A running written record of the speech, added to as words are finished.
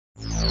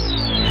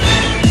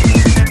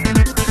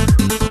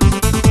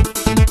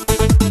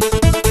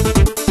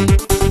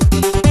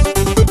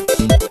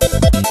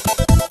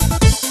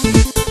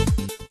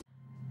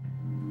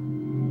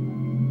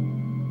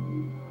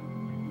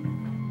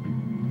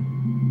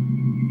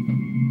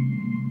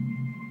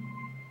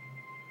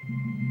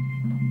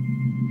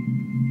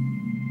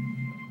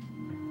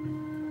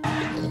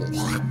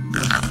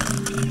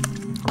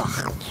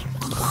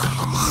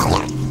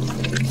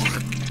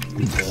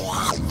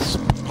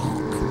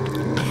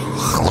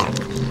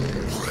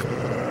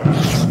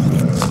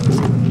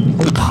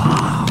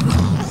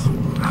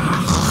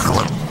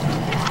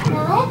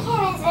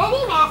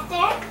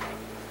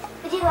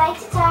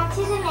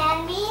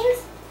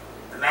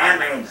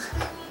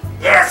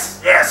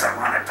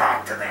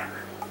talk to them.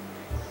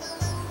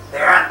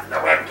 They're on the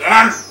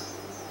webcam?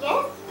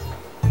 Yes?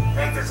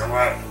 Take this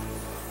away.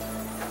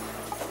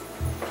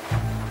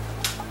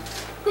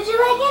 Would you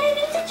like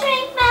anything to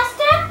drink,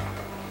 Master?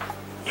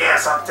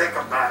 Yes, I'll take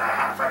about a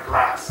half a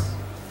glass.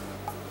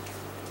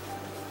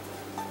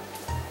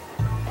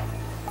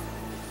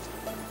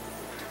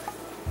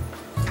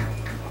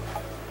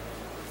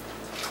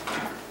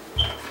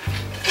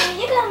 Here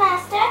you go,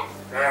 Master.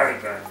 Very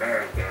good,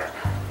 very good.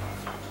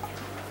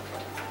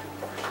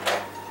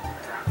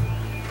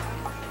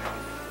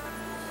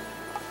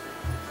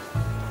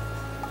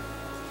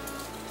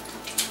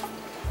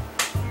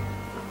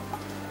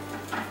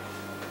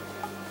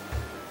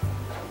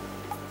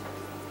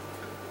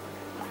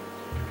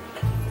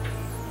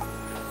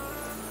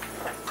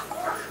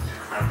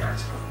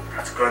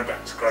 That's good,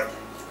 that's good.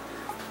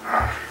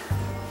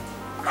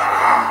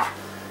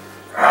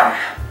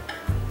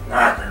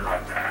 Nothing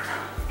like that.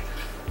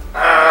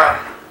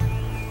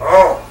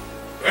 Oh,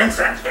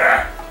 incense,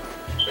 yeah.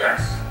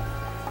 Yes.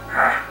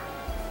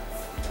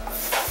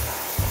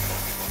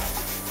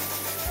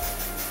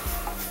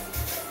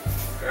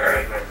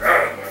 Very good,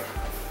 very good.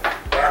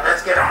 Well,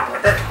 let's get on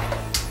with it.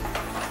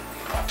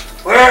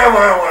 Well,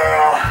 well,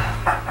 well.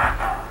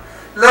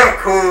 Look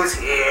who's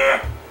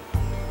here.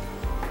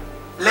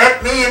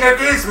 Let me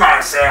introduce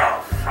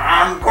myself.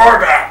 I'm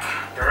Goreback,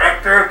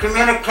 Director of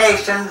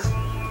Communications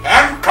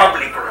and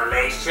Public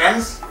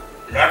Relations,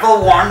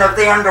 Level 1 of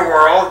the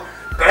Underworld,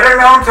 better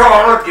known to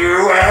all of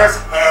you as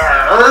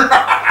Hell.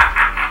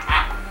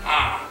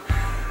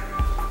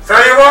 So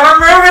you want a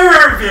movie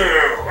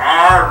review?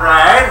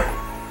 Alright.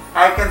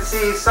 I can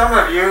see some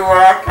of you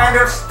kind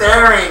of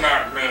staring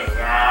at me.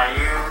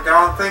 You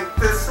don't think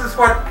this is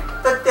what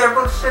the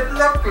devil should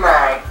look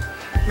like.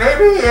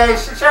 Maybe I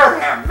should show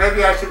them.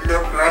 Maybe I should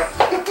look like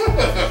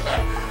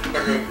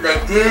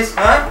like this,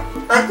 huh?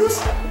 Like this?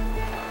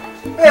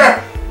 Yeah.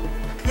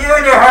 You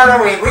and your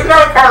Halloween. We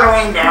like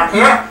Halloween down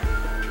here,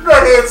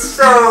 but it's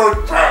so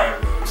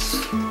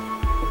childish.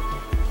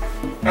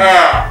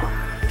 Yeah.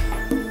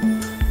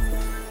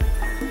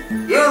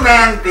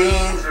 Human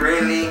beings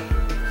really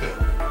kill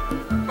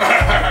me.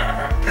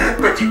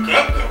 But you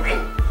can't kill me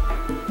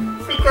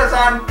because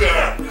I'm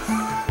dead.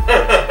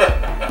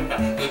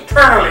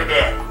 Eternally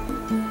dead.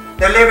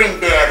 The living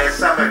dead, as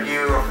some of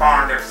you are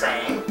fond of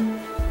saying.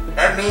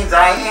 That means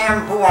I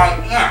am who I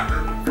am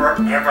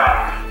forever.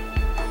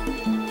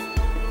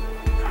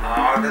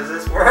 How does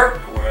this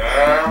work?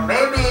 Well,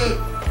 maybe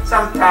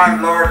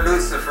sometime Lord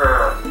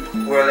Lucifer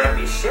will let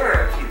me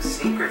share a few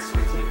secrets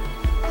with you.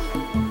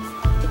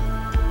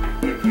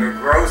 If you're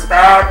grossed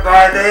out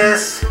by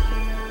this,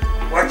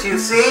 what you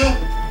see,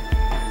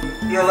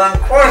 you'll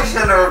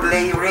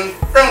unquestionably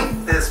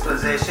rethink this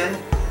position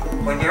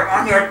when you're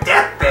on your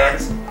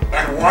deathbeds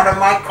and one of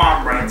my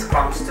comrades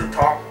comes to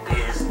talk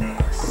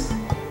business.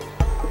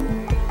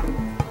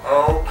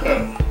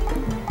 Okay.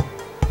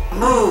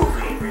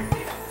 Movie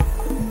review.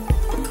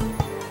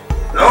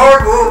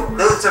 Lord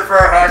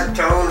Lucifer has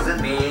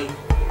chosen me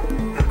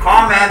to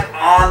comment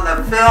on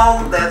the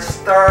film that's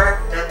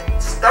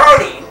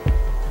starting.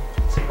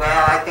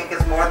 Well, I think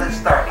it's more than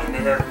starting.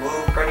 It has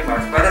moved pretty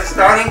much. But it's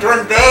starting to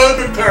invade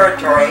the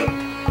territory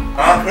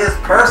of his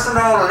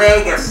personal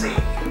legacy.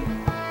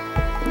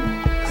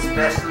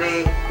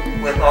 Especially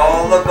with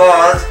all the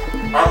buzz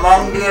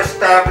among the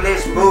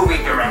established movie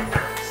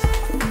directors.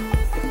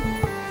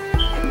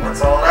 And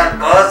what's all that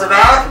buzz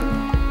about?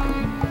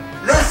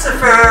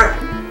 Lucifer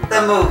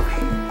the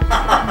Movie.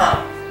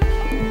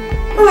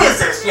 Who is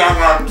this young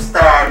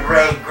upstart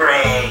Ray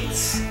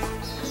Griggs?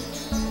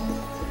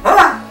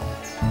 Huh?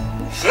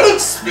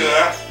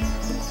 Shakespeare?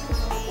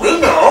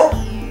 We know.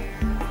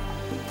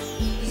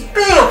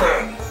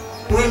 Spielberg?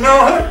 We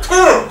know him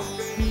too.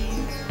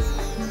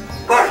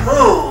 But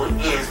who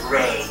is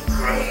Ray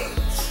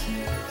Griggs?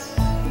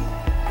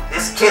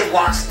 This kid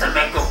wants to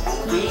make a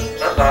movie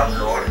about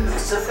Lord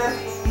Lucifer?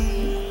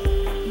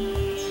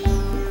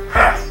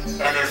 Huh,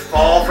 and his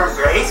fall from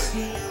grace?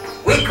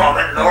 We call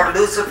it Lord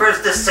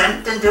Lucifer's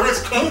descent into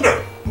his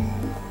kingdom.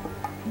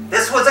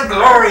 This was a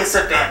glorious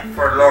event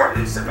for Lord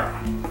Lucifer.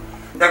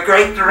 The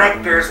great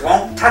directors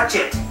won't touch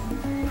it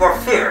for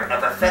fear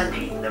of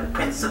offending the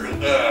Prince of the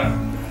Air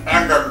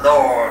and the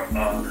Lord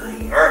of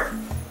the Earth.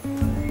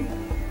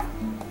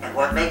 And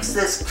what makes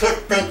this kid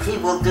think he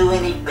will do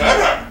any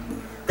better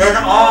than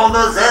all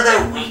those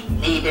other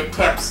weak-kneed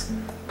attempts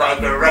by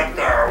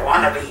director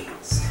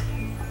wannabes?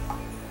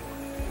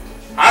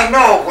 I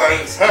know where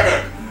he's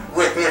headed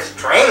with his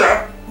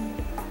trailer,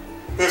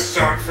 this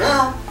short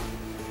film.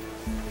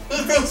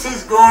 He thinks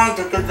he's going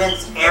to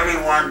convince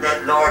everyone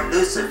that Lord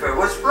Lucifer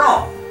was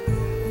wrong.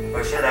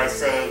 Or should I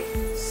say,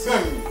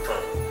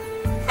 sinful.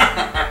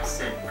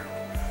 Sinful.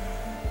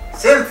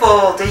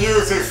 Sinful to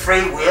use his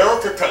free will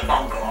to take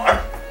on God.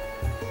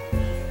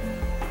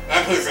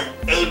 And his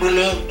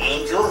enabling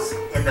angels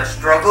in the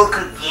struggle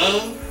to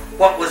gain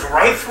what was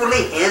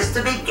rightfully his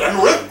to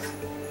begin with.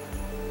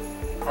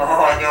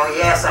 Oh, I know,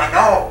 yes, I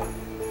know.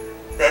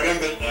 That in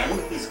the end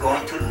he's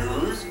going to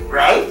lose,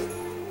 right?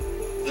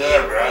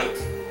 Yeah, right.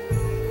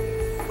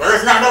 Well,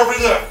 it's not over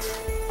yet.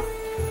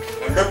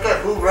 And look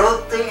at who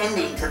wrote the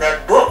ending to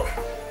that book.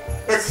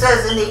 It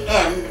says in the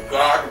end,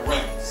 God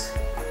wins.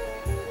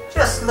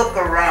 Just look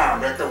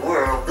around at the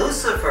world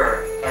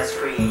Lucifer has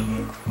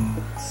created.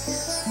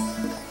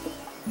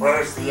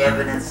 Where's the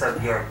evidence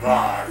of your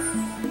God?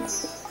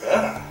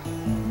 There.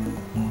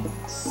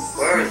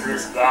 Where is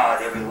this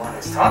God everyone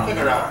is talking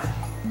about?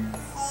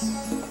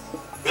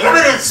 The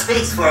evidence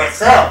speaks for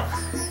itself.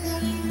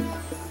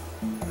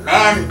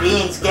 Man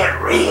beings get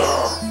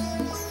real.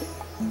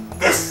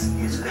 This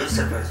is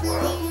Lucifer's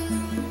world.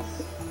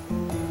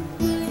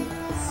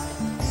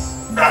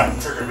 Back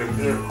to the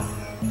review.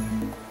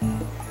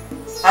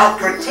 I'll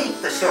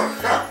critique the short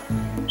film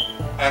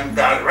and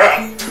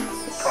direct,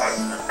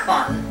 pardon the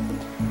pun,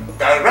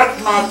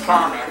 direct my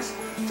comments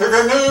to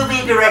the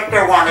newbie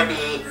director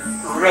wannabe,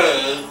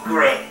 Ray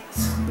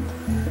Griggs.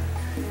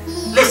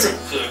 Listen,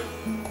 kid.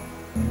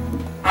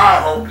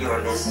 I hope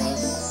you're listening.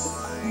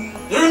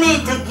 You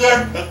need to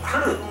get a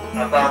clue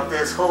about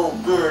this whole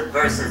good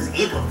versus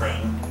evil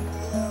thing.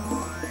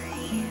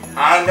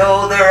 I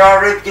know there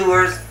are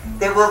reviewers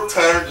that will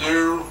tell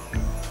you,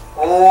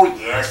 oh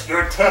yes,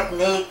 your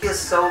technique is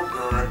so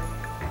good.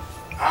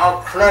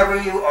 How clever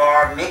you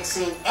are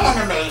mixing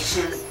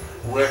animation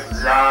with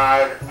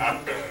live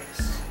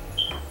actors.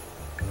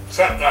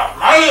 Check out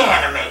my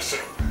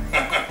animation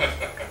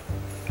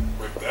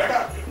with dead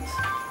actors.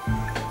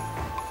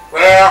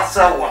 Well,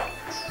 so what?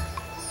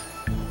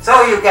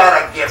 So you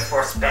got a gift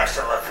for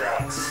special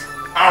effects.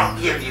 I'll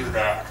give you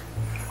that.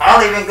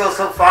 I'll even go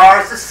so far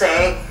as to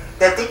say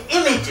that the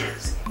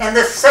images and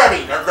the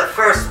setting of the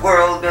first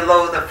world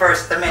below the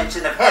first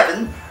dimension of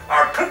heaven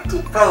are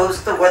pretty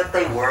close to what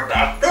they were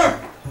back then.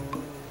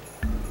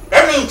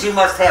 That means you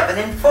must have an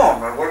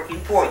informer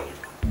working for you.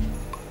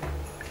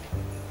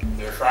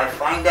 If I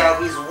find out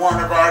he's one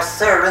of our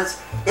servants,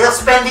 he'll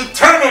spend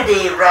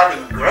eternity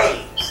robbing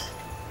graves.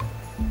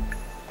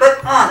 But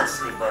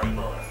honestly, buddy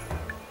boy,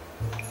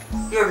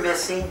 you're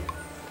messing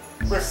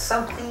with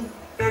something.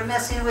 You're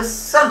messing with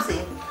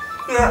something.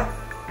 You're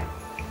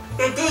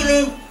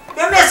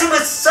messing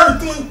with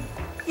something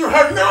you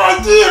have no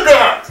idea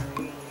about.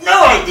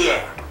 No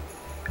idea.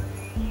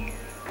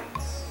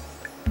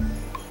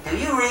 Do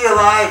you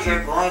realize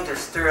you're going to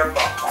stir up a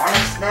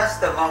hornet's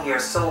nest among your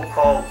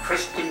so-called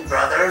Christian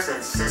brothers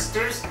and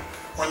sisters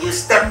when you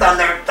stepped on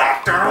their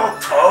doctrinal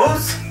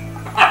toes?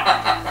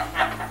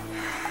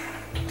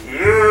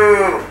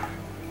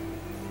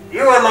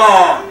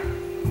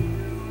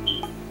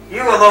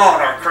 You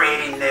alone are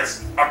creating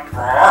this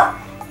uproar,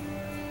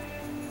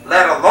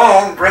 let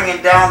alone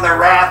bringing down the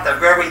wrath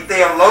of every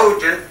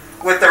theologian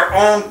with their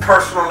own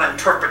personal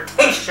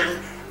interpretation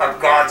of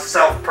God's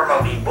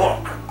self-promoting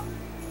book.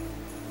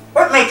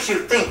 What makes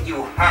you think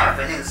you have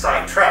an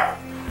inside track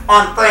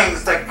on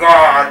things that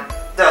God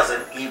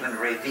doesn't even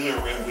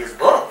reveal in his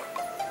book?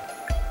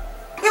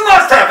 You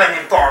must have an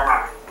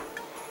informer.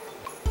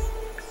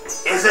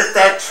 Is it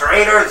that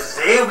traitor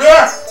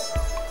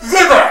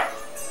Ziba?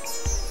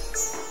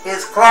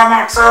 His claw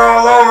marks are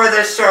all over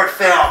this short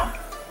film.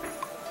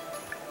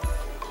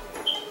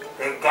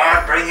 Did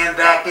God bring him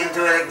back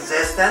into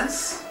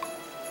existence?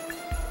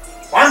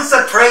 Once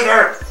a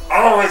traitor,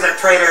 always a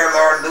traitor,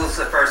 Lord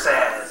Lucifer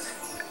says.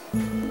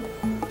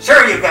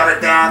 Sure, you got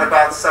it down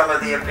about some of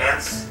the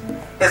events,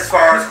 as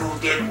far as who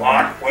did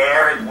what,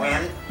 where, and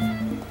when.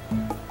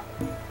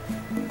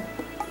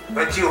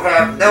 But you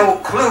have no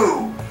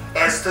clue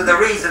as to the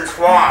reasons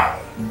why,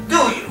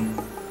 do you?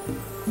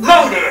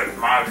 Motive,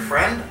 my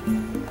friend.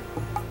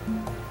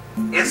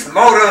 It's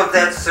motive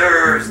that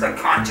serves the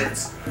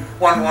conscience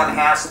when one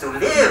has to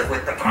live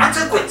with the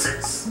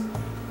consequences.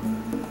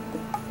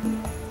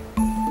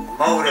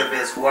 Motive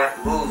is what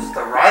moves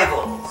the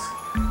rivals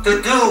to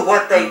do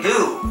what they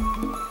do.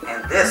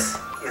 And this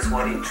is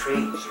what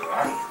intrigues your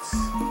audience.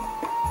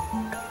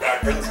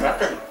 Bad things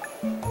happen.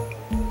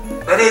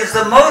 But it is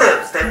the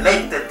motives that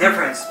make the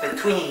difference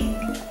between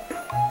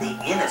the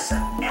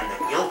innocent and the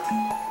guilty.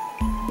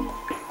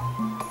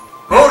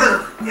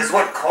 Motive is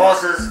what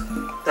causes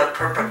the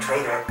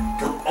perpetrator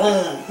to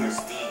own his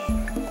deed.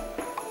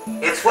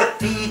 It's what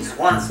feeds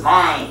one's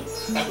mind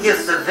and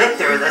gives the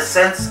victor the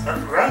sense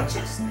of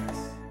righteousness.